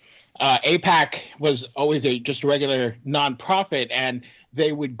now, AIPAC was always just a regular nonprofit, and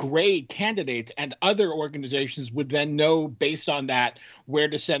they would grade candidates, and other organizations would then know based on that where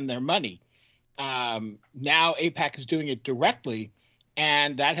to send their money. Now AIPAC is doing it directly,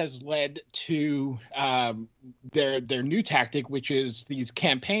 and that has led to their new tactic, which is these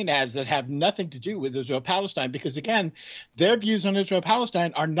campaign ads that have nothing to do with Israel-Palestine, because, again, their views on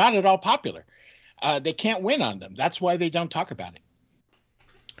Israel-Palestine are not at all popular. They can't win on them. That's why they don't talk about it.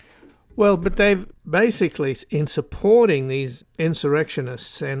 Well, but they've basically, in supporting these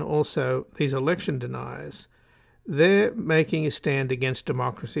insurrectionists and also these election deniers, they're making a stand against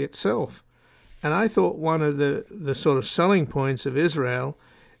democracy itself. And I thought one of the sort of selling points of Israel,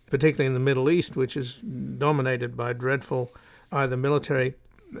 particularly in the Middle East, which is dominated by dreadful either military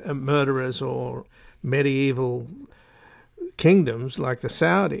murderers or medieval kingdoms like the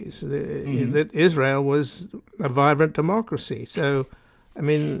Saudis, that Israel was a vibrant democracy. So, I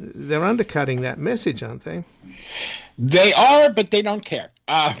mean, they're undercutting that message, aren't they? They are, but they don't care.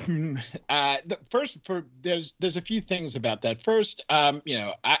 There's a few things about that. First,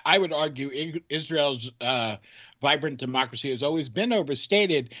 I would argue Israel's vibrant democracy has always been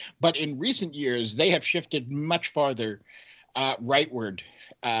overstated, but in recent years they have shifted much farther rightward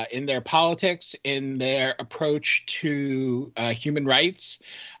in their politics, in their approach to human rights,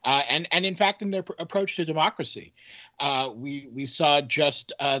 and in fact in their approach to democracy. We saw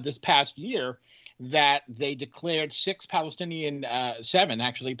just this past year that they declared seven Palestinian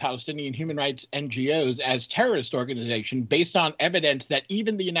human rights NGOs as terrorist organizations based on evidence that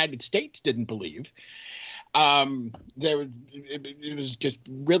even the United States didn't believe. It was just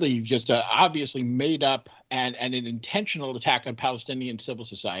really just a obviously made up and an intentional attack on Palestinian civil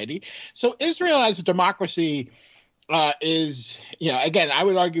society. So Israel as a democracy is, again, I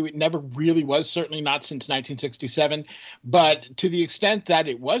would argue it never really was, certainly not since 1967. But to the extent that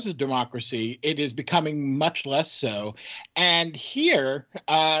it was a democracy, it is becoming much less so. And here,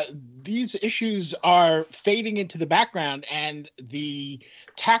 these issues are fading into the background. And the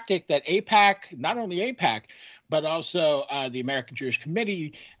tactic that AIPAC, not only AIPAC, but also the American Jewish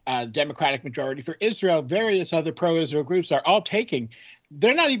Committee, Democratic Majority for Israel, various other pro-Israel groups are all taking,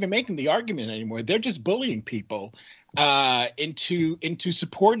 they're not even making the argument anymore. They're just bullying people into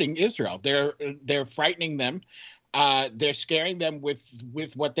supporting Israel. They're frightening them. They're scaring them with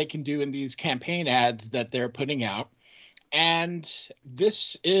what they can do in these campaign ads that they're putting out. And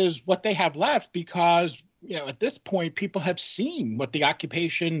this is what they have left because, at this point, people have seen what the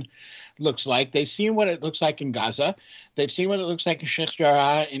occupation looks like. They've seen what it looks like in Gaza. They've seen what it looks like in Sheikh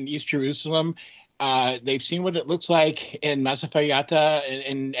Jarrah in East Jerusalem. They've seen what it looks like in Masafayata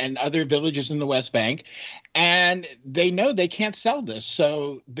and other villages in the West Bank, and they know they can't sell this.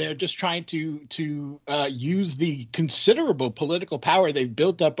 So they're just trying to use the considerable political power they've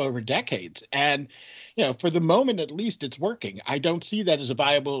built up over decades. And, for the moment, at least it's working. I don't see that as a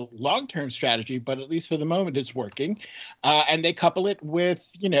viable long-term strategy, but at least for the moment it's working. And they couple it with,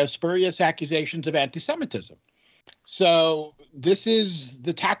 spurious accusations of anti-Semitism. So this is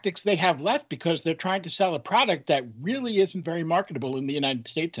the tactics they have left because they're trying to sell a product that really isn't very marketable in the United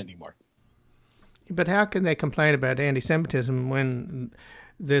States anymore. But how can they complain about anti-Semitism when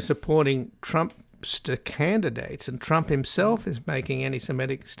they're supporting Trumpster candidates and Trump himself is making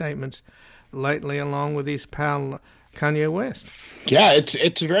anti-Semitic statements lately along with his pal Kanye West? Yeah,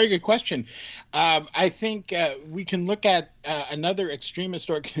 it's a very good question. I think we can look at another extremist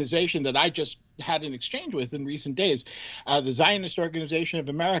organization that I just had an exchange with in recent days. The Zionist Organization of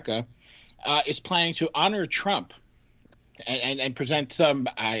America is planning to honor Trump and present some,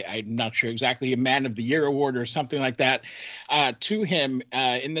 I'm not sure exactly, a Man of the Year award or something like that to him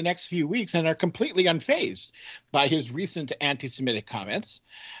in the next few weeks, and are completely unfazed by his recent anti-Semitic comments.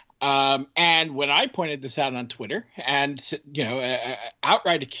 And when I pointed this out on Twitter and,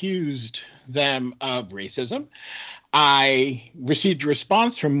 outright accused them of racism, I received a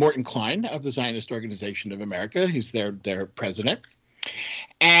response from Morton Klein of the Zionist Organization of America, who's their president.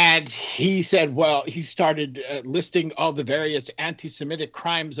 And he said, well, he started listing all the various anti-Semitic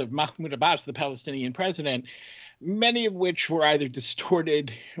crimes of Mahmoud Abbas, the Palestinian president, many of which were either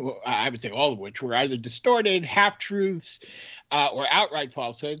distorted, well, I would say all of which were either distorted, half-truths, or outright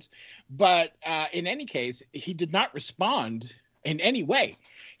falsehoods. But in any case, he did not respond in any way.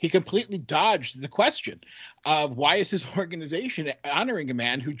 He completely dodged the question of why is his organization honoring a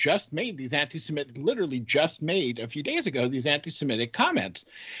man who just made these anti-Semitic, literally just made a few days ago, these anti-Semitic comments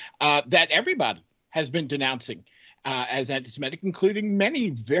that everybody has been denouncing as anti-Semitic, including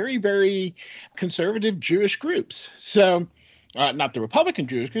many very, very conservative Jewish groups. So not the Republican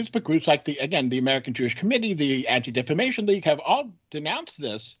Jewish groups, but groups like the American Jewish Committee, the Anti-Defamation League have all denounced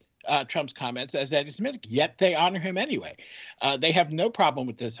this. Trump's comments as anti-Semitic, yet they honor him anyway. They have no problem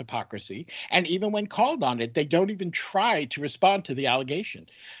with this hypocrisy. And even when called on it, they don't even try to respond to the allegation.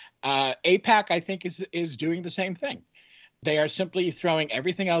 AIPAC, I think, is doing the same thing. They are simply throwing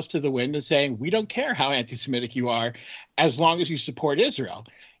everything else to the wind and saying, we don't care how anti-Semitic you are as long as you support Israel.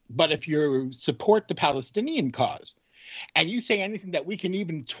 But if you support the Palestinian cause, and you say anything that we can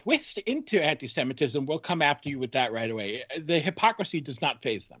even twist into anti-Semitism, we'll come after you with that right away. The hypocrisy does not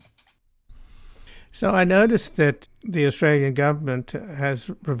faze them. So I noticed that the Australian government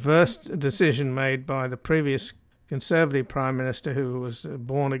has reversed a decision made by the previous Conservative Prime Minister, who was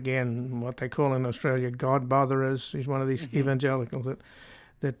born again, what they call in Australia, God botherers. He's one of these evangelicals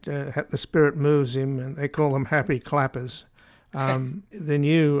that the spirit moves him, and they call them happy clappers. The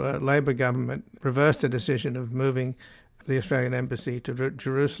new Labor government reversed a decision of moving the Australian embassy to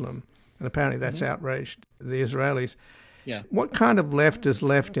Jerusalem, and apparently that's outraged the Israelis. Yeah. What kind of left is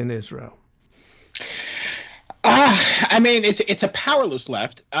left in Israel? I mean, it's a powerless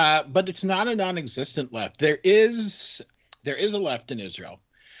left, but it's not a non-existent left. There is a left in Israel.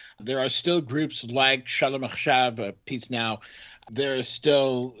 There are still groups like Shalom Achshav, Peace Now. There are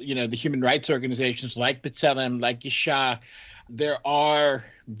still, the human rights organizations like B'Tselem, like Yisha. There are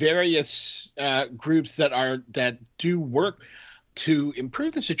various groups that do work to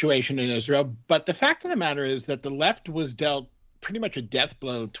improve the situation in Israel. But the fact of the matter is that the left was dealt pretty much a death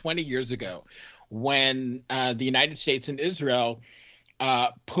blow 20 years ago when the United States and Israel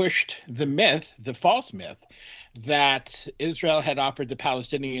pushed the false myth, that Israel had offered the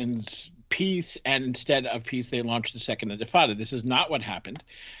Palestinians peace, and instead of peace, they launched the Second Intifada. This is not what happened.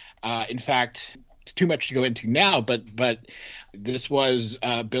 In fact, it's too much to go into now, but this was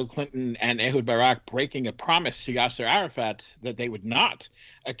Bill Clinton and Ehud Barak breaking a promise to Yasser Arafat that they would not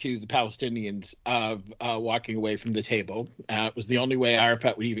accuse the Palestinians of walking away from the table. It was the only way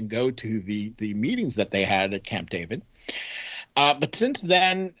Arafat would even go to the meetings that they had at Camp David. But since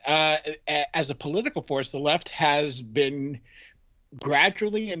then, as a political force, the left has been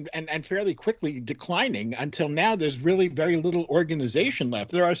gradually and fairly quickly declining until now. There's really very little organization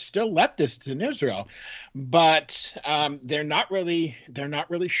left. There are still leftists in Israel, but they're not really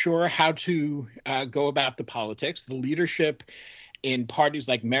sure how to go about the politics. The leadership in parties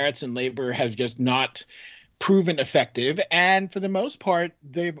like Meretz and Labor has just not proven effective, and for the most part,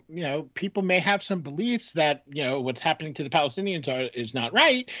 people may have some beliefs that what's happening to the Palestinians is not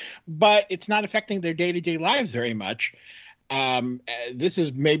right, but it's not affecting their day-to-day lives very much. This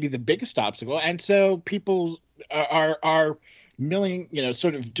is maybe the biggest obstacle. And so people are milling,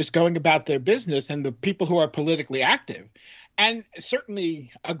 sort of just going about their business, and the people who are politically active, and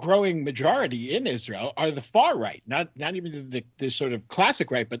certainly a growing majority in Israel, are the far right, not even the sort of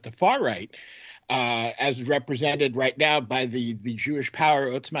classic right, but the far right, as represented right now by the Jewish Power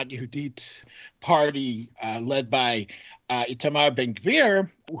Otzmat Yehudit party led by Itamar Ben-Gvir,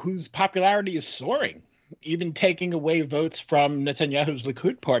 whose popularity is soaring, even taking away votes from Netanyahu's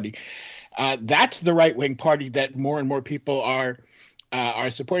Likud party. That's the right-wing party that more and more people are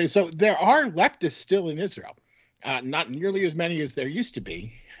supporting. So there are leftists still in Israel, not nearly as many as there used to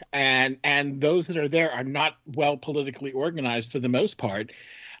be. And those that are there are not well politically organized for the most part.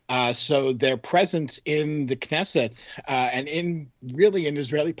 So their presence in the Knesset and in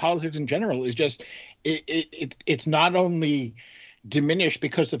Israeli politics in general is just, it's not only diminished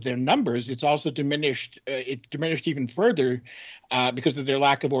because of their numbers, it's also diminished. It's diminished even further because of their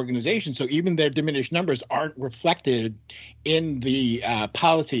lack of organization. So even their diminished numbers aren't reflected in the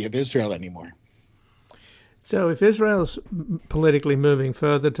polity of Israel anymore. So if Israel's politically moving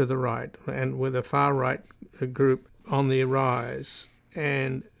further to the right, and with a far right group on the rise,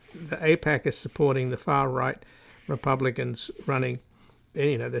 and the AIPAC is supporting the far right Republicans running,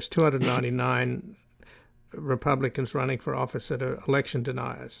 there's 299 Republicans running for office that are election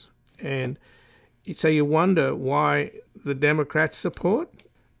deniers. And so you wonder why the Democrats support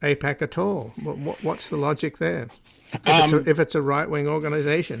AIPAC at all. What's the logic there? If it's a right-wing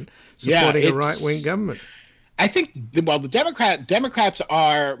organization supporting a right-wing government. I think, the Democrats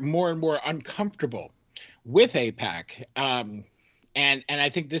are more and more uncomfortable with AIPAC. And I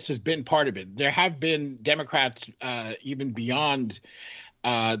think this has been part of it. There have been Democrats, even beyond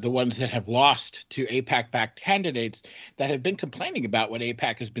the ones that have lost to AIPAC-backed candidates, that have been complaining about what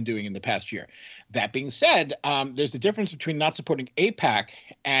AIPAC has been doing in the past year. That being said, there's a difference between not supporting AIPAC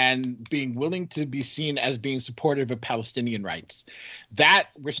and being willing to be seen as being supportive of Palestinian rights. That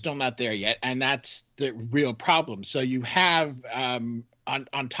we're still not there yet, and that's the real problem. So you have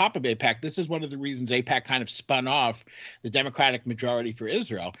on top of AIPAC, this is one of the reasons AIPAC kind of spun off the Democratic Majority for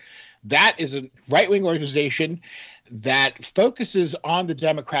Israel. That is a right-wing organization that focuses on the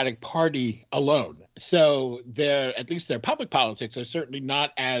Democratic Party alone. So at least their public politics are certainly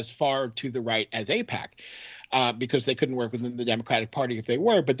not as far to the right as AIPAC, because they couldn't work within the Democratic Party if they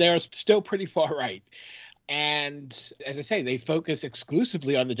were, but they're still pretty far right. And as I say, they focus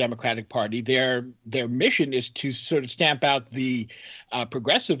exclusively on the Democratic Party. Their mission is to sort of stamp out the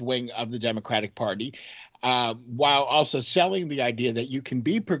progressive wing of the Democratic Party, while also selling the idea that you can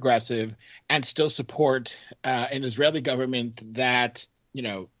be progressive and still support an Israeli government that,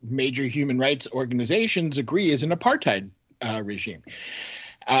 major human rights organizations agree is an apartheid regime,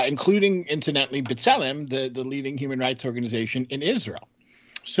 including, incidentally, B'Tselem, the leading human rights organization in Israel.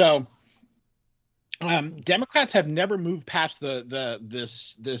 So Democrats have never moved past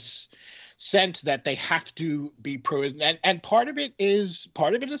this sense that they have to be pro, and part of it is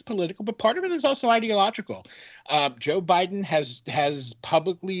political, but part of it is also ideological. Joe Biden has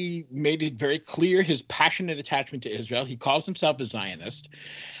publicly made it very clear his passionate attachment to Israel. He calls himself a Zionist.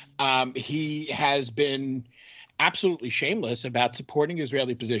 He has been absolutely shameless about supporting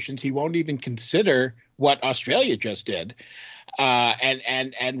Israeli positions. He won't even consider what Australia just did.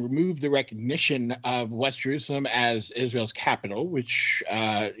 And remove the recognition of West Jerusalem as Israel's capital, which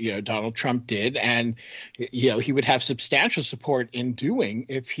Donald Trump did, and he would have substantial support in doing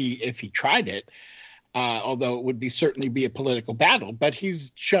if he tried it. Although it would certainly be a political battle, but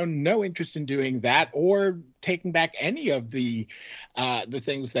he's shown no interest in doing that or taking back any of the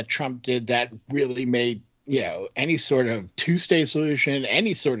things that Trump did that really made any sort of two-state solution,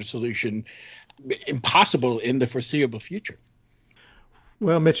 any sort of solution, impossible in the foreseeable future.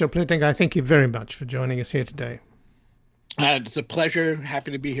 Well, Mitchell Plitnick, I thank you very much for joining us here today. It's a pleasure.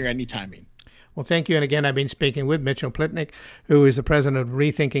 Happy to be here anytime, Ian. Well, thank you. And again, I've been speaking with Mitchell Plitnick, who is the president of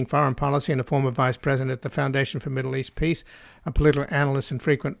Rethinking Foreign Policy and a former vice president at the Foundation for Middle East Peace, a political analyst and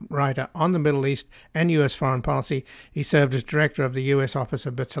frequent writer on the Middle East and U.S. foreign policy. He served as director of the U.S. Office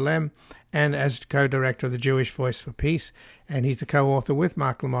of B'Tselem and as co-director of the Jewish Voice for Peace. And he's the co-author with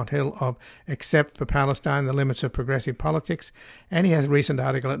Mark Lamont Hill of Except for Palestine, The Limits of Progressive Politics. And he has a recent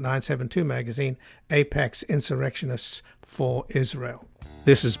article at 972 magazine, Apex Insurrectionists for Israel.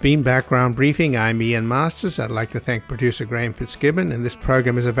 This has been Background Briefing. I'm Ian Masters. I'd like to thank producer Graham Fitzgibbon, and this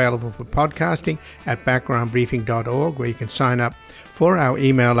program is available for podcasting at backgroundbriefing.org, where you can sign up for our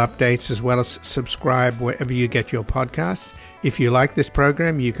email updates as well as subscribe wherever you get your podcasts. If you like this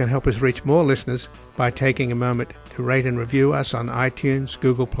program, you can help us reach more listeners by taking a moment to rate and review us on iTunes,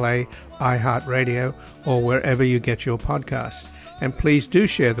 Google Play, iHeartRadio, or wherever you get your podcasts. And please do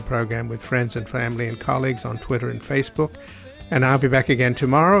share the program with friends and family and colleagues on Twitter and Facebook. And I'll be back again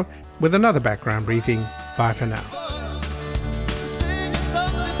tomorrow with another Background Briefing. Bye for now.